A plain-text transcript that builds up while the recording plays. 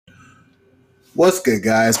What's good,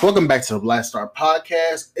 guys? Welcome back to the Black Star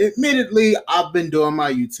Podcast. Admittedly, I've been doing my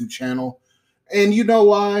YouTube channel, and you know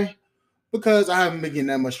why? Because I haven't been getting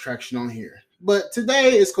that much traction on here. But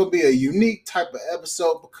today it's going to be a unique type of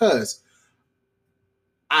episode because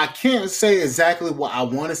I can't say exactly what I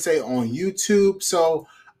want to say on YouTube, so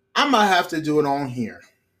I might have to do it on here.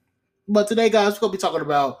 But today, guys, we're going to be talking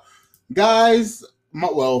about guys,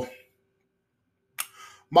 modern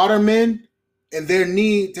men and their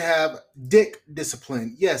need to have dick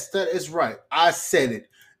discipline. Yes, that is right. I said it.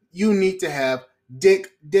 You need to have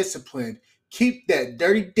dick discipline. Keep that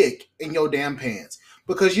dirty dick in your damn pants.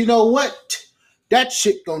 Because you know what? That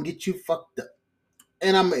shit gonna get you fucked up.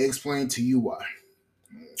 And I'm gonna explain to you why.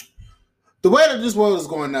 The way that this world is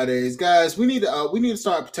going nowadays, guys, we need to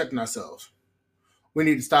start protecting ourselves. We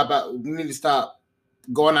need to stop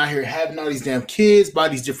going out here having all these damn kids by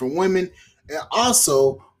these different women. And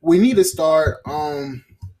also, we need to start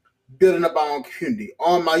building up our own community.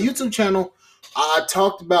 On my YouTube channel, I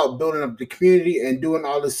talked about building up the community and doing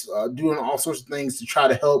all sorts of things to try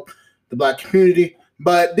to help the Black community.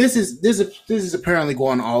 But this is apparently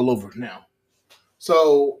going all over now.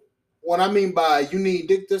 So what I mean by you need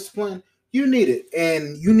dick discipline, you need it,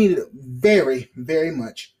 and you need it very, very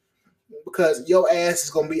much, because your ass is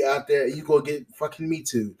gonna be out there and you gonna get fucking Me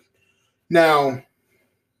Too. Now,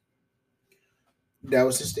 that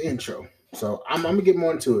was just the intro. So I'm gonna get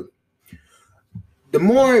more into it. The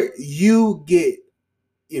more you get,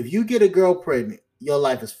 if you get a girl pregnant, your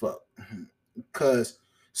life is fucked. Because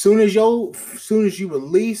soon as you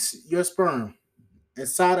release your sperm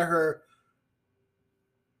inside of her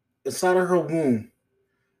womb,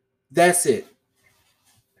 that's it.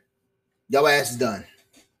 Your ass is done.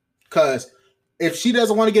 Because if she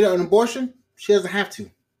doesn't want to get an abortion, she doesn't have to.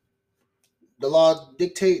 The law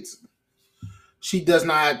dictates she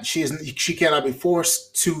cannot be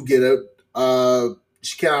forced to get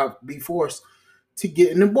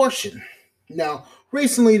an abortion. Now,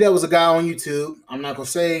 recently there was a guy on YouTube. I'm not gonna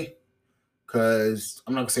say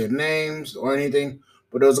names or anything,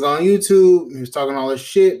 but there was a guy on YouTube. He was talking all this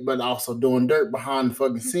shit, but also doing dirt behind the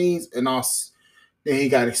fucking scenes, and also then he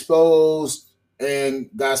got exposed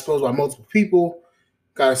by multiple people.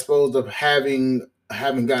 Got exposed of having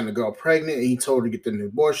gotten a girl pregnant, and he told her to get an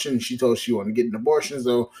abortion. She told she wanted to get an abortion.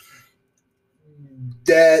 So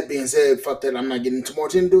that being said, fuck that. I'm not getting too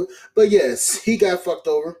much into it. But yes, he got fucked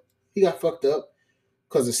over. He got fucked up.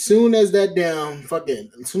 Because as soon as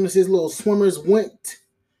his little swimmers went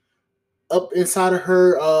up inside of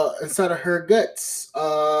her guts,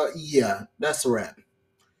 yeah, that's a wrap.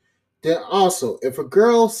 Then also, if a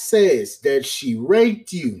girl says that she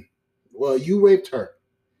raped you, well, you raped her,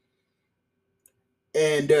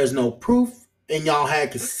 and there's no proof, and y'all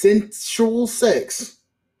had consensual sex,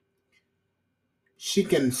 she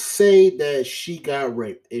can say that she got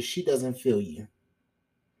raped if she doesn't feel you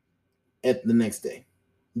at the next day.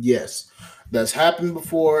 Yes, that's happened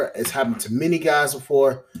before. It's happened to many guys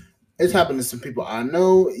before. It's happened to some people I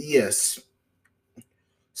know. Yes.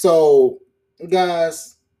 So,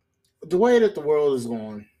 guys, the way that the world is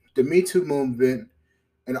going, the Me Too movement,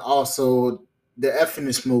 and also the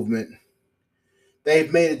feminist movement,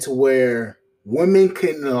 they've made it to where women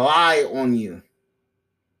can lie on you.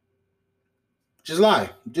 Just lie.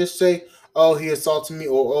 Just say, oh, he assaulted me,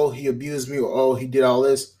 or oh, he abused me, or oh, he did all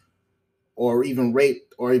this, or even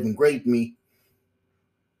raped me.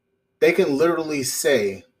 They can literally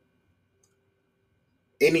say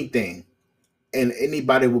anything, and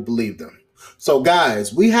anybody will believe them. So,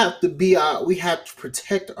 guys, we have to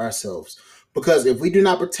protect ourselves, because if we do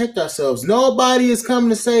not protect ourselves, nobody is coming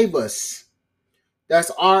to save us. That's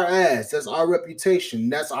our ass. That's our reputation.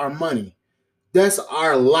 That's our money. That's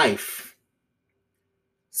our life.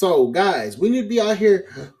 So, guys, we need to be out here.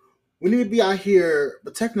 We need to be out here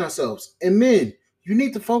protecting ourselves. And men, you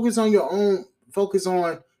need to focus on your own. Focus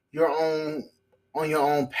on your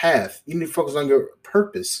own path. You need to focus on your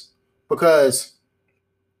purpose, because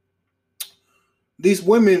these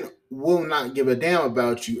women will not give a damn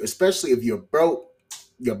about you, especially if you're broke,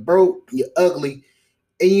 you're ugly,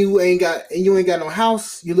 and you ain't got no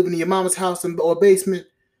house. You living in your mama's house or basement.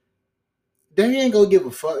 They ain't gonna give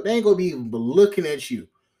a fuck. They ain't gonna be even looking at you.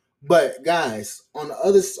 But guys, on the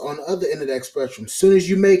other end of that spectrum, as soon as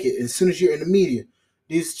you make it, as soon as you're in the media,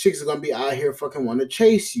 these chicks are gonna be out here fucking wanting to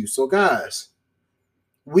chase you. So guys,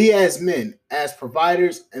 we as men, as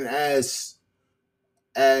providers, and as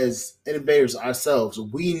innovators ourselves,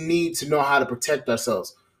 we need to know how to protect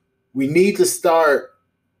ourselves. We need to start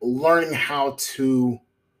learning how to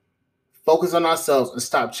focus on ourselves and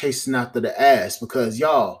stop chasing after the ass, because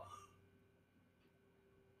y'all,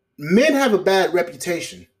 men have a bad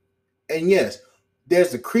reputation. And yes,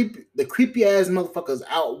 there's the creepy ass motherfuckers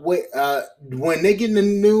out when they get in the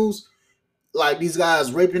news, like these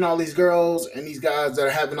guys raping all these girls and these guys that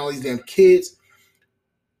are having all these damn kids.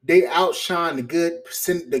 They outshine the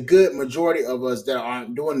good majority of us that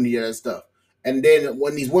aren't doing any of that stuff. And then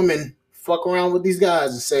when these women fuck around with these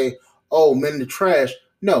guys and say, "Oh, men are trash,"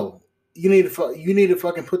 no, you need to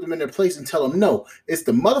fucking put them in their place and tell them no. It's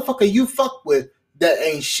the motherfucker you fuck with that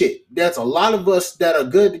ain't shit. There's a lot of us that are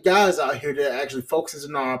good guys out here that are actually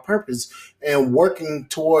focusing on our purpose and working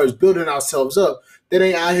towards building ourselves up. That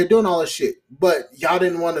ain't out here doing all this shit. But y'all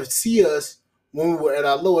didn't want to see us when we were at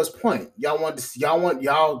our lowest point. Y'all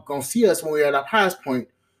gonna see us when we're at our highest point,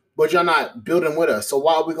 but y'all not building with us. So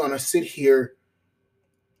why are we gonna sit here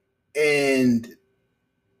and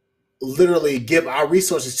literally give our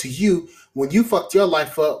resources to you when you fucked your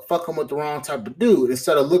life up, fucking with the wrong type of dude,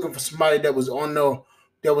 instead of looking for somebody that was on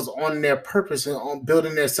their purpose and on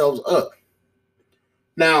building themselves up.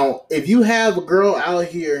 Now, if you have a girl out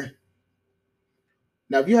here,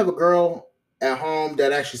 now if you have a girl at home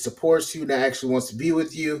that actually supports you, that actually wants to be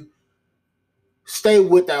with you, stay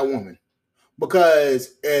with that woman.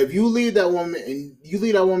 Because if you leave that woman and you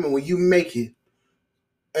leave that woman when you make it,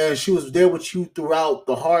 and she was there with you throughout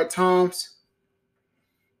the hard times,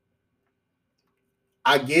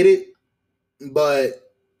 I get it,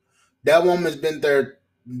 but that woman's been there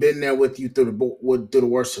with you through the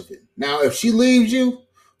worst of it. Now, if she leaves you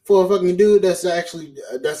for a fucking dude that's actually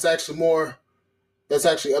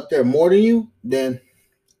up there more than you, then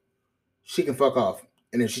she can fuck off.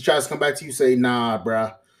 And if she tries to come back to you, say, "Nah,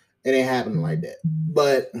 bruh, it ain't happening like that."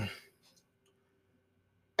 But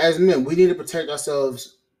as men, we need to protect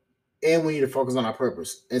ourselves and we need to focus on our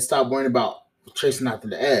purpose and stop worrying about chasing after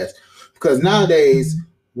the ass. Because nowadays,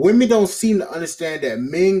 women don't seem to understand that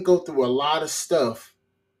men go through a lot of stuff.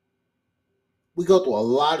 We go through a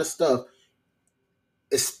lot of stuff,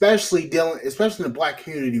 especially in the black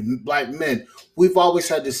community, black men. We've always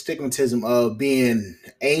had this stigmatism of being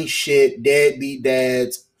ain't shit, deadbeat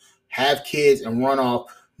dads, have kids, and run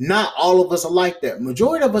off. Not all of us are like that.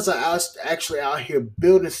 Majority of us are actually out here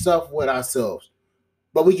building stuff with ourselves.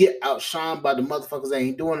 But we get outshined by the motherfuckers that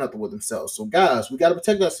ain't doing nothing with themselves. So, guys, we got to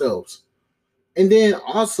protect ourselves. And then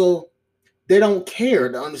also, they don't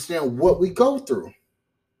care to understand what we go through.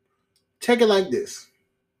 Check it like this.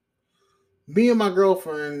 Me and my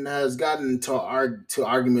girlfriend has gotten to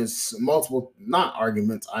arguments, multiple, not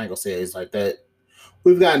arguments, I ain't gonna say it's like that.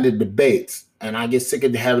 We've gotten to debates, and I get sick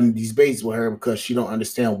of having these debates with her because she don't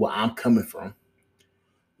understand where I'm coming from.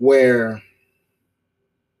 Where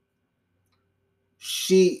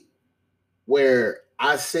she, where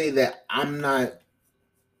I say that I'm not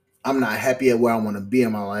happy at where I want to be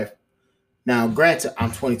in my life. Now, granted,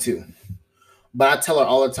 I'm 22. But I tell her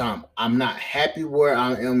all the time, I'm not happy where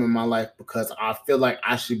I am in my life because I feel like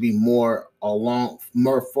I should be more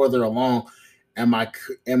further along in my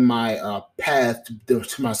path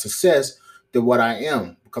to my success than what I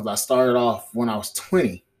am, because I started off when I was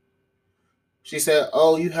 20. She said,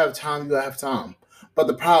 "Oh, you have time, you have time." But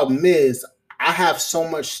the problem is, I have so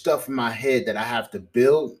much stuff in my head that I have to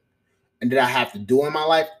build and that I have to do in my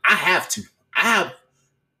life. I have to. I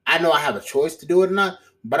know I have a choice to do it or not,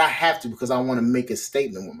 but I have to because I want to make a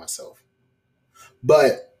statement with myself.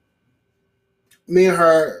 But me and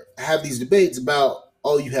her have these debates about,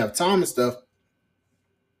 "Oh, you have time and stuff."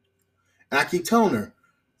 And I keep telling her,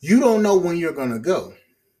 "You don't know when you're going to go.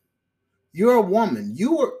 You're a woman.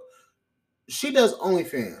 She does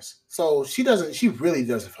OnlyFans. So she really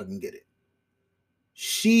doesn't fucking get it.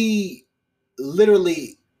 She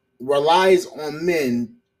literally relies on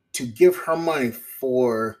men to give her money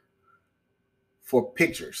for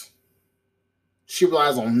pictures. She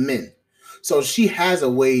relies on men. So she has a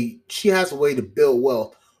way to build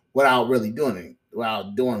wealth without really doing it,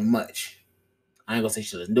 without doing much. I ain't gonna say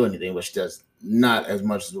she doesn't do anything, but she does not as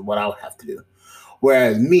much as what I would have to do.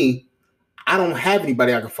 Whereas me, I don't have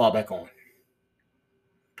anybody I can fall back on.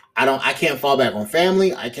 I can't fall back on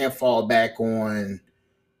family. I can't fall back on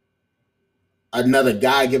another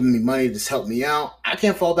guy giving me money to help me out. I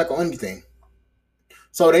can't fall back on anything.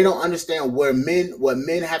 So they don't understand what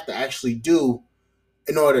men have to actually do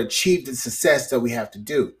in order to achieve the success that we have to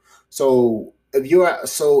do. So if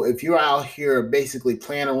you're out here basically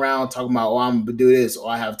playing around talking about, "Oh, I'm gonna do this," or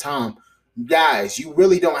 "I have time," guys, you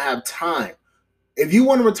really don't have time. If you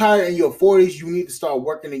want to retire in your 40s, you need to start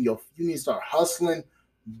working you need to start hustling,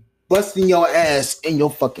 busting your ass in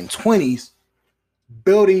your fucking 20s,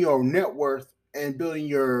 building your net worth and building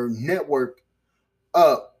your network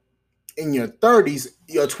up in your 30s,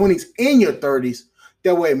 your 20s, and your 30s.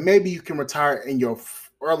 That way, maybe you can retire in your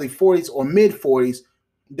early 40s or mid 40s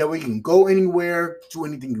That way you can go anywhere, do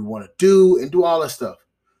anything you want to do, and do all that stuff.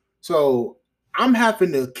 So I'm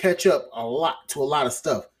having to catch up a lot of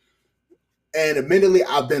stuff. And admittedly,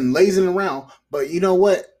 I've been lazing around, but you know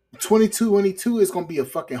what? 2022 is gonna be a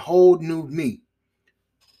fucking whole new me.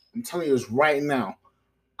 I'm telling you this right now.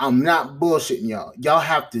 I'm not bullshitting y'all. Y'all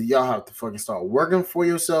have to fucking start working for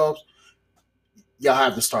yourselves. Y'all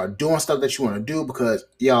have to start doing stuff that you want to do because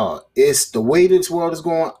y'all, it's the way this world is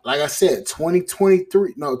going. Like I said,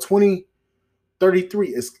 2033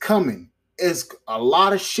 is coming. It's a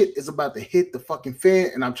lot of shit is about to hit the fucking fan,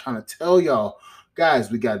 and I'm trying to tell y'all,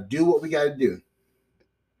 guys, we gotta do what we gotta do.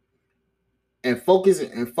 And focus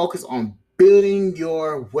on building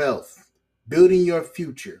your wealth, building your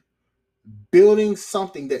future, building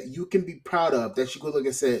something that you can be proud of, that you could look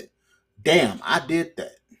and say, damn, I did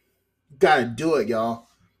that. You gotta do it, y'all.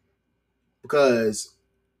 Because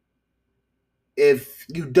if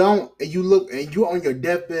you don't, and you look and you're on your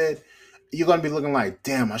deathbed, you're gonna be looking like,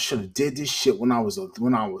 damn, I should have did this shit when I was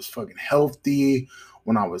fucking healthy,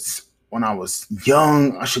 when I was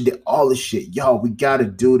young. I should did all this shit. Y'all, we gotta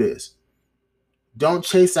do this. Don't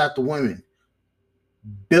chase after women.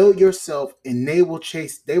 Build yourself, and they will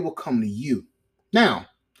come to you. Now,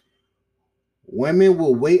 women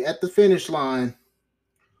will wait at the finish line,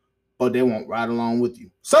 but they won't ride along with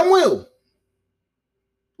you. Some will.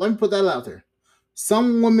 Let me put that out there.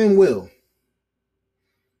 Some women will.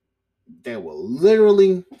 They will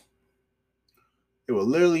literally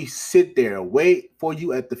sit there and wait for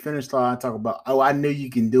you at the finish line and talk about, oh, I knew you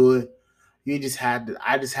can do it. I just had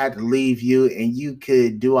to leave you and you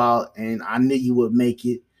could do all, and I knew you would make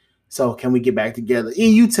it. So can we get back together? And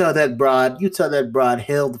you tell that broad,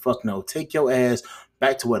 hell the fuck no. Take your ass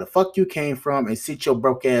back to where the fuck you came from and sit your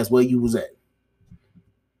broke ass where you was at.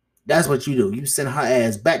 That's what you do. You send her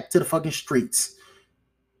ass back to the fucking streets.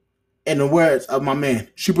 In the words of my man,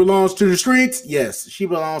 she belongs to the streets. Yes, she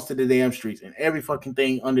belongs to the damn streets and every fucking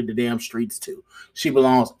thing under the damn streets too. She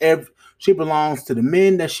belongs to the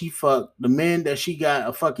men that she fucked, the men that she got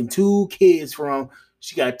a fucking 2 kids from.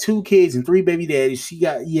 She got 2 kids and 3 baby daddies. She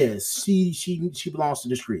belongs to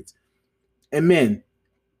the streets. And men,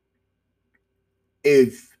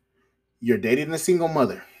 if you're dating a single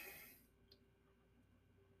mother,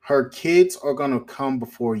 her kids are gonna come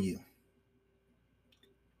before you.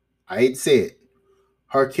 I hate to say it.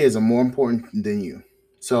 Her kids are more important than you.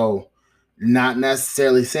 So, not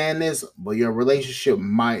necessarily saying this, but your relationship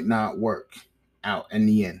might not work out in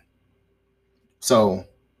the end. So,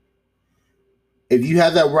 if you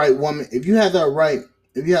have that right woman, if you have that right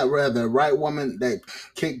woman that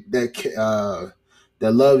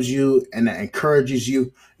loves you and that encourages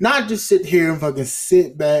you, not just sit here and fucking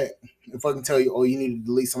sit back and fucking tell you, oh, you need to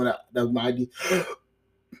delete some of them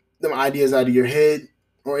ideas out of your head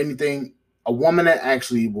or anything. A woman that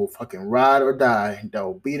actually will fucking ride or die, that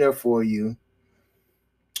will be there for you,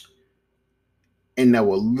 and that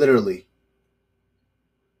will literally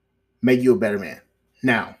make you a better man.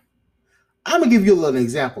 Now, I'm gonna give you a little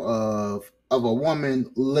example of a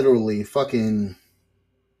woman literally fucking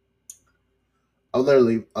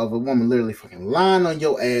fucking lying on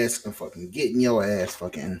your ass and fucking getting your ass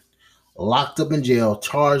fucking locked up in jail,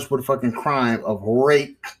 charged with a fucking crime of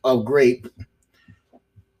grape.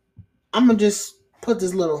 I'm gonna just put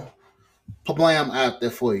this little pablam out there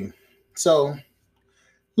for you. So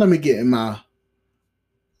let me get in my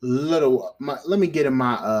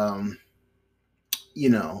you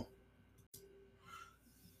know,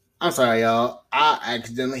 I'm sorry, y'all. I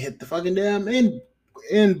accidentally hit the fucking damn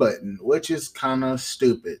end button, which is kind of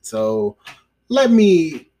stupid. So let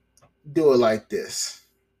me do it like this.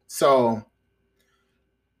 So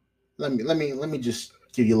let me just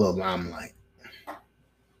give you a little limelight.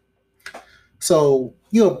 So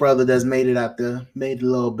your brother that's made it out there, made a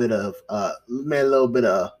little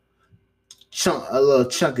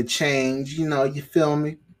chunk of change. You feel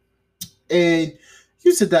me? And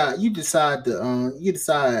you decide you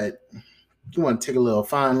want to take a little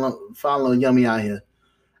fine little yummy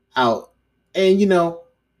out, and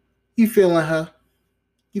you feeling her,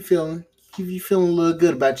 you feeling a little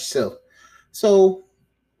good about yourself. So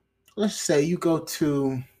let's say you go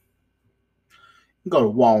to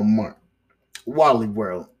Walmart, Wally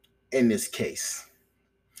World. In this case,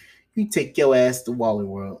 you take your ass to Wally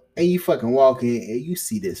World and you fucking walk in and you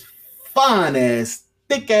see this fine ass,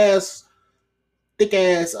 thick ass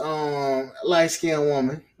light skinned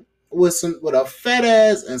woman with a fat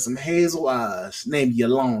ass and some hazel eyes named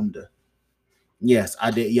Yolanda. Yes,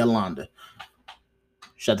 I did Yolanda.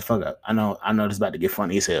 Shut the fuck up. I know this is about to get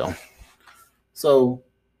funny as hell. So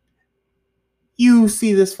you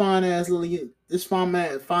see this fine ass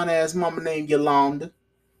mama named Yolanda.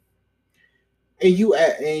 and you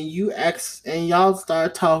ask and y'all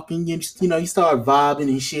start talking. You start vibing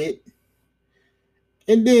and shit,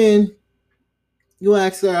 and then you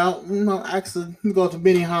ask her out. Ask her you go to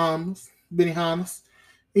Benihana's,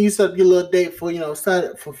 and you set up your little date for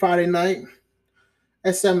Saturday, for Friday night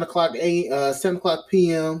at 7 o'clock 7 o'clock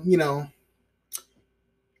p.m.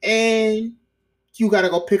 And you gotta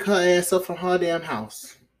go pick her ass up from her damn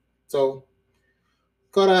house. So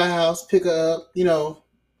go to her house, pick her up,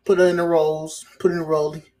 put her in the rolls, put her in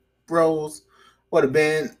the rolls, or the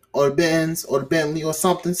Benz, or the Bentley, or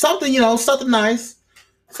something, something nice, something to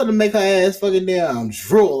make her ass fucking damn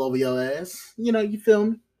drool over your ass. You feel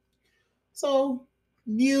me? So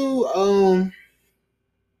you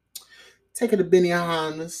take her to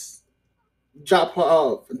Benihana's, drop her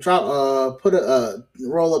off, put a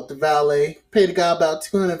roll up the valet, pay the guy about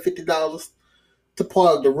 $250 to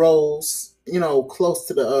park the rolls, close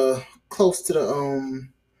to the close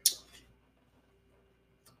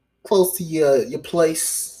to your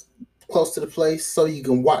place, close to the place, so you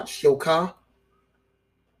can watch your car.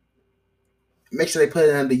 Make sure they put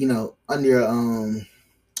it under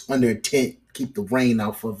a tent, keep the rain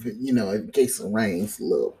off of it, in case it rains a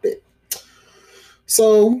little bit.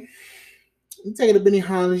 So you take it to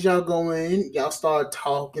Benihana's, y'all go in, y'all start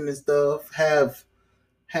talking and stuff, have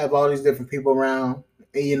all these different people around,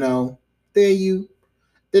 and then you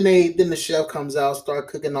then the chef comes out, start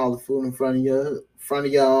cooking all the food in front of y'all.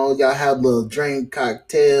 Y'all have little drink,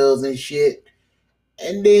 cocktails and shit.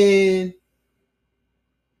 And then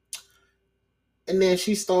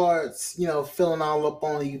she starts, filling all up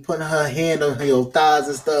on you, putting her hand on your thighs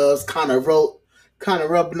and stuff, kind of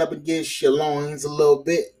rubbing up against your loins a little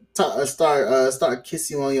bit. Start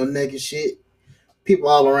kissing you on your neck and shit. People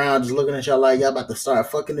all around just looking at y'all like y'all about to start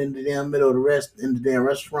fucking in the damn middle of the damn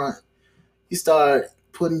restaurant. You start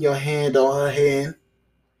putting your hand on her hand,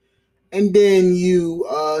 and then you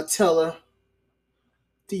tell her,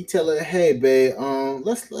 hey babe,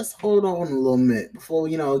 let's hold on a little minute before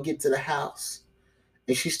we get to the house.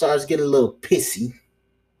 And she starts getting a little pissy.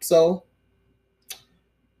 So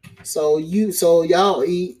so y'all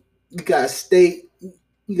eat. You got steak,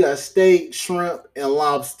 shrimp, and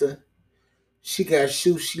lobster. She got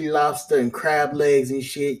sushi, lobster, and crab legs and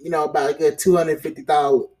shit. About a good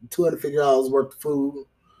 $250 worth of food.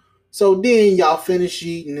 So then y'all finish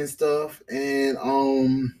eating and stuff, and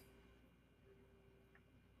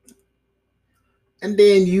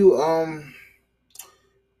then y'all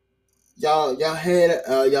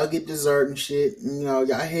get dessert and shit. And,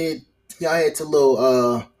 y'all head to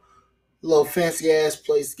a little fancy ass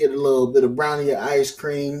place to get a little bit of brownie or ice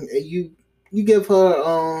cream, and you give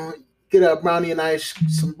her get a brownie and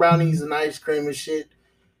some brownies and ice cream and shit,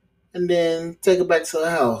 and then take her back to her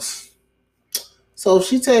house. So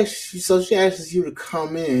she asks you to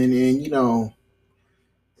come in, and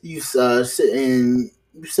you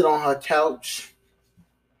sit on her couch.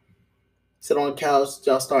 Sit on the couch,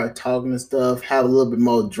 y'all start talking and stuff, have a little bit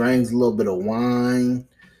more drinks, a little bit of wine,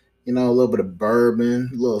 a little bit of bourbon,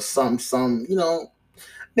 a little something, something,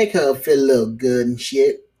 make her feel a little good and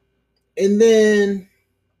shit. And then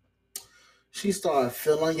she start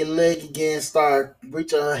feeling your leg again, start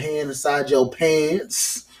reaching her hand inside your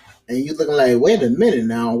pants. And you looking like, wait a minute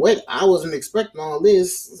now, wait, I wasn't expecting all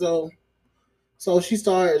this. So she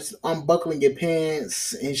starts unbuckling your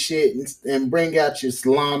pants and shit, and bring out your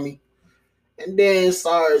salami. And then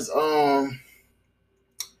starts going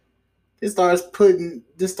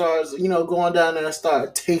down there and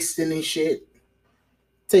start tasting and shit,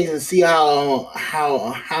 tasting, see how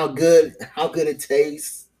good it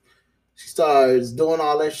tastes. She starts doing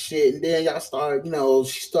all that shit, and then y'all start,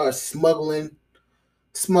 she starts smuggling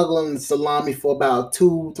salami for about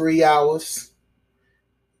 2-3 hours.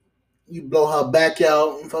 You blow her back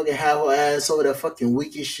out and fucking have her ass over there fucking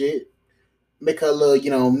weak as shit, make her a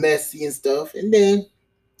little, messy and stuff, and then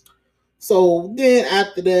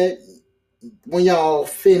after that, when y'all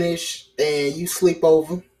finish and you sleep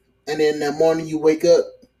over, and then in the morning you wake up,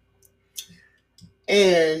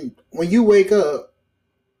 and when you wake up,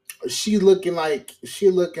 looking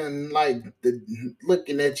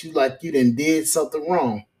at you like you done did something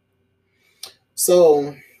wrong.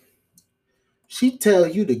 So she tell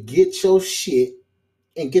you to get your shit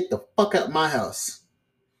and get the fuck out my house,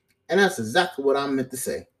 and that's exactly what I meant to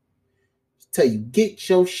say. Tell you get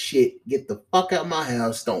your shit, get the fuck out my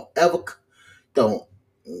house. Don't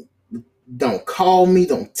don't call me,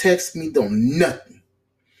 don't text me, don't nothing.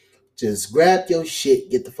 Just grab your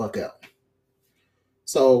shit, get the fuck out.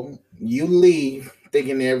 So you leave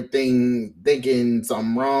thinking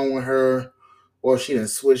something wrong with her, or she done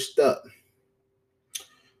switched up.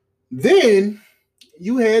 Then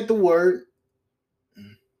you head to work,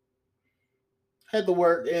 Had to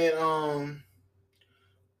work and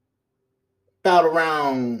about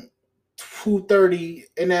around 2:30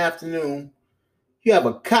 in the afternoon, you have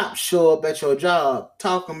a cop show up at your job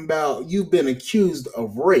talking about you've been accused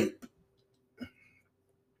of rape.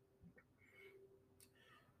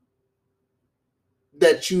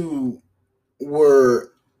 That you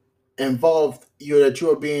were involved, that you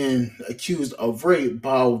were being accused of rape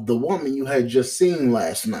by the woman you had just seen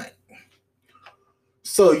last night.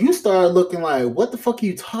 So you start looking like, what the fuck are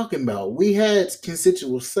you talking about? We had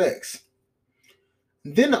consensual sex.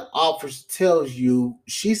 Then the officer tells you,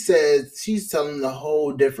 she says she's telling a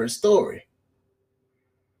whole different story.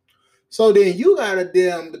 So then you gotta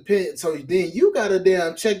damn depend. So then you gotta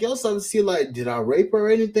damn check yourself and see like, did I rape her or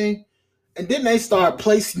anything? And then they start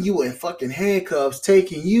placing you in fucking handcuffs,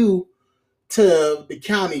 taking you to the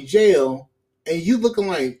county jail, and you looking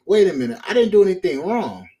like, wait a minute, I didn't do anything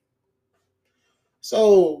wrong.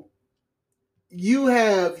 So you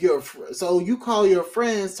call your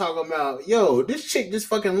friends talking about, yo, this chick just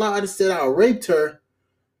fucking lied and said I raped her,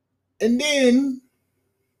 and they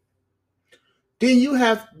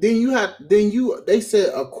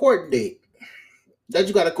said a court date that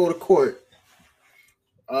you got to go to court,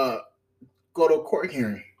 uh, go to a court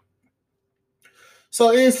hearing.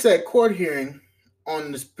 So in said court hearing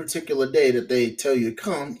on this particular day that they tell you to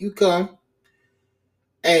come, you come,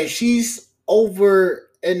 and she's over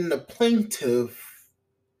on the plaintiff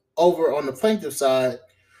side,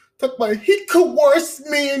 talk about he coerced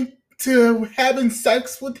me into having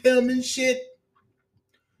sex with him and shit.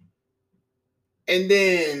 And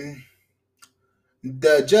then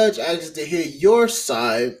the judge asks to hear your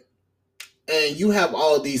side, and you have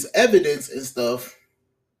all these evidence and stuff.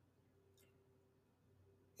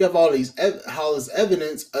 You have all this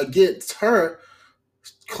evidence against her,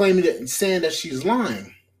 claiming it and saying that she's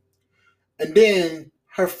lying. And then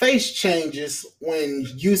her face changes when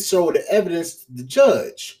you show the evidence to the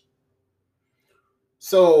judge.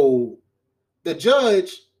 So the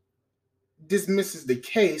judge dismisses the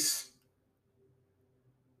case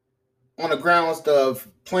on the grounds of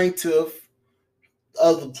the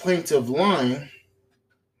plaintiff lying.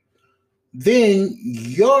 Then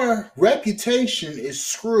your reputation is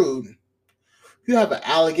screwed. You have an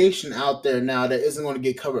allegation out there now that isn't going to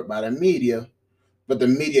get covered by the media, but the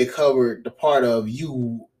media covered the part of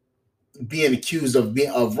you being accused of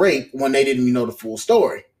rape when they didn't even know the full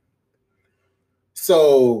story.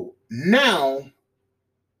 So now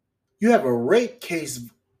you have a rape case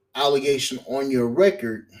allegation on your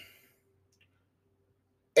record,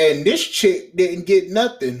 and this chick didn't get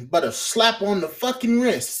nothing but a slap on the fucking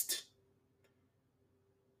wrist,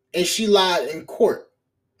 and she lied in court.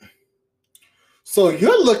 So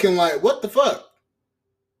you're looking like, what the fuck?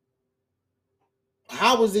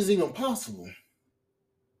 How was this even possible?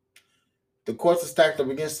 The courts are stacked up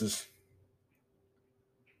against us.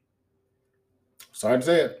 Sorry to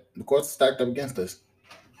say it. The courts are stacked up against us.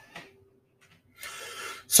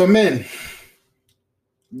 So, men,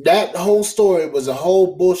 that whole story was a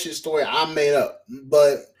whole bullshit story I made up.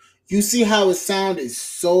 But you see how it sounded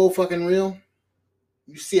so fucking real?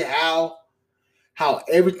 You see how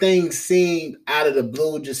everything seemed out of the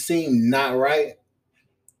blue, just seemed not right?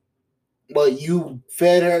 But you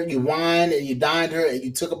fed her, you wined, and you dined her, and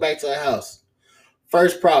you took her back to her house.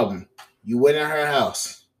 First problem, you went in her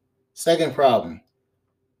house. Second problem,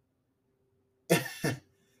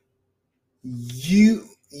 you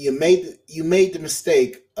made the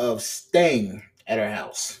mistake of staying at her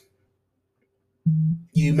house.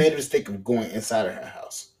 You made a mistake of going inside of her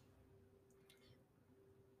house.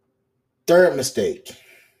 Third mistake,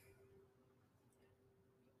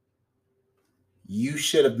 you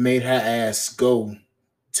should have made her ass go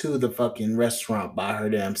to the fucking restaurant by her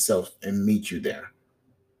damn self and meet you there.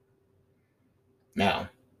 Now,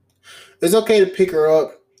 it's okay to pick her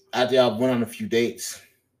up after y'all went on a few dates.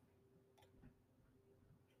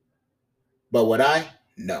 But would I?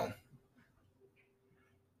 No.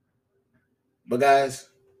 But guys,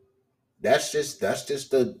 that's just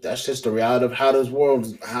the reality of how this world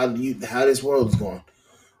is going.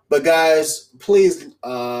 But guys, please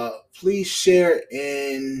share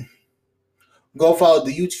and go follow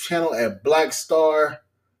the YouTube channel at Black Star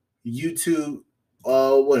YouTube.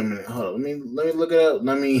 Wait a minute, hold on. Let me look it up.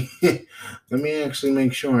 Let me actually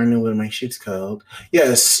make sure I know what my shit's called.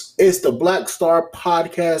 Yes, it's the Black Star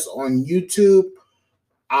Podcast on YouTube.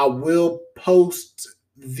 I will post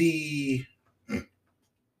the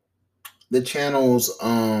channels.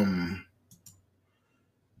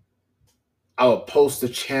 I will post the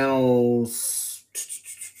channels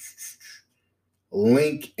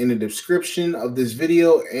link in the description of this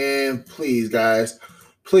video. And please, guys,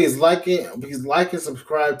 please like it. Please like and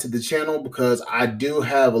subscribe to the channel because I do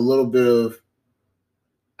have a little bit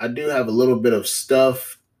of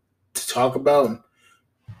stuff to talk about.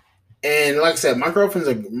 And like I said, my girlfriend's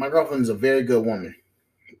a very good woman.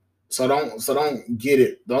 So don't get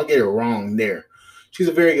it wrong there. She's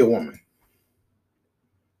a very good woman.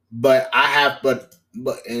 But I have but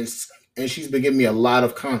and she's been giving me a lot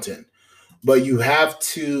of content. But you have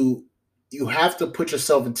to put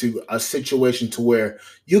yourself into a situation to where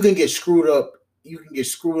you can get screwed up, you can get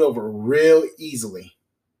screwed over real easily.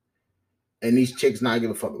 And these chicks not give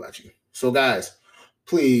a fuck about you. So guys,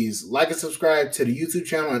 please like and subscribe to the YouTube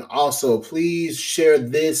channel, and also please share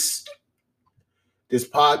this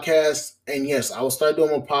podcast. And yes, I will start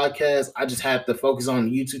doing more podcasts. I just have to focus on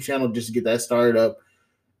the YouTube channel just to get that started up.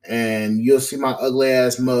 And you'll see my ugly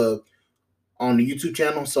ass mug on the YouTube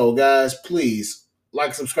channel. So guys, please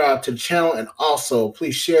like, subscribe to the channel, and also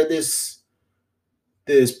please share this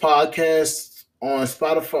podcast on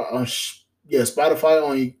Spotify. Spotify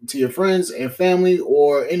on to your friends and family,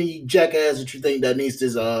 or any jackass that you think that needs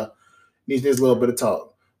this little bit of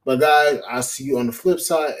talk. But guys, I'll see you on the flip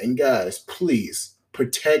side. And guys, please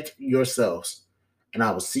protect yourselves. And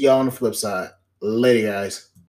I will see y'all on the flip side. Later, guys.